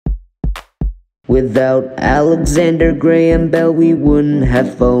Without Alexander Graham Bell, we wouldn't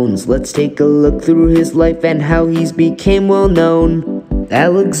have phones. Let's take a look through his life and how he's became well known.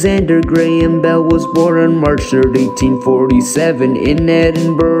 Alexander Graham Bell was born on March 3rd, 1847 in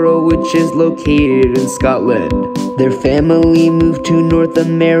Edinburgh, which is located in Scotland. Their family moved to North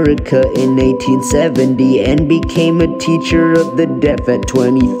America in 1870 and became a teacher of the deaf at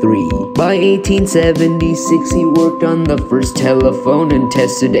 23. By 1876, he worked on the first telephone and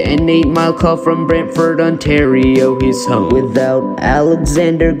tested an 8-mile call from Brantford, Ontario, his home. Without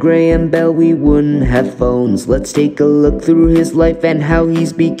Alexander Graham Bell, we wouldn't have phones. Let's take a look through his life and how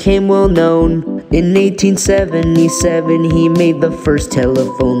he's became well known. In 1877, he made the first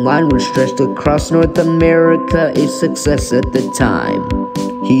telephone line, which stretched across North America, a success at the time.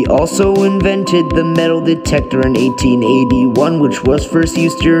 He also invented the metal detector in 1881, which was first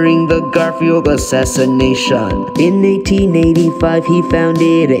used during the Garfield assassination. In 1885, he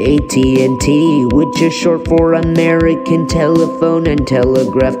founded AT&T, which is short for American Telephone and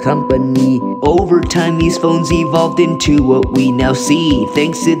Telegraph Company. Over time, these phones evolved into what we now see.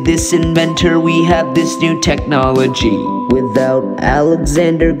 Thanks to this inventor, we have this new technology. Without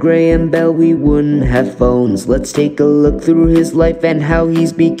Alexander Graham Bell, we wouldn't have phones. Let's take a look through his life and how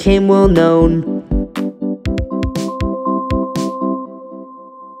he's became well known.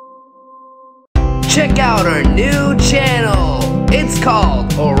 Check out our new channel. It's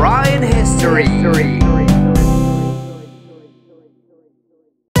called Orion History.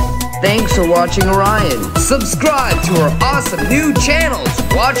 Thanks for watching Orion. Subscribe to our awesome new channels,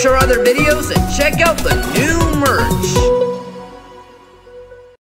 watch our other videos, and check out the new merch.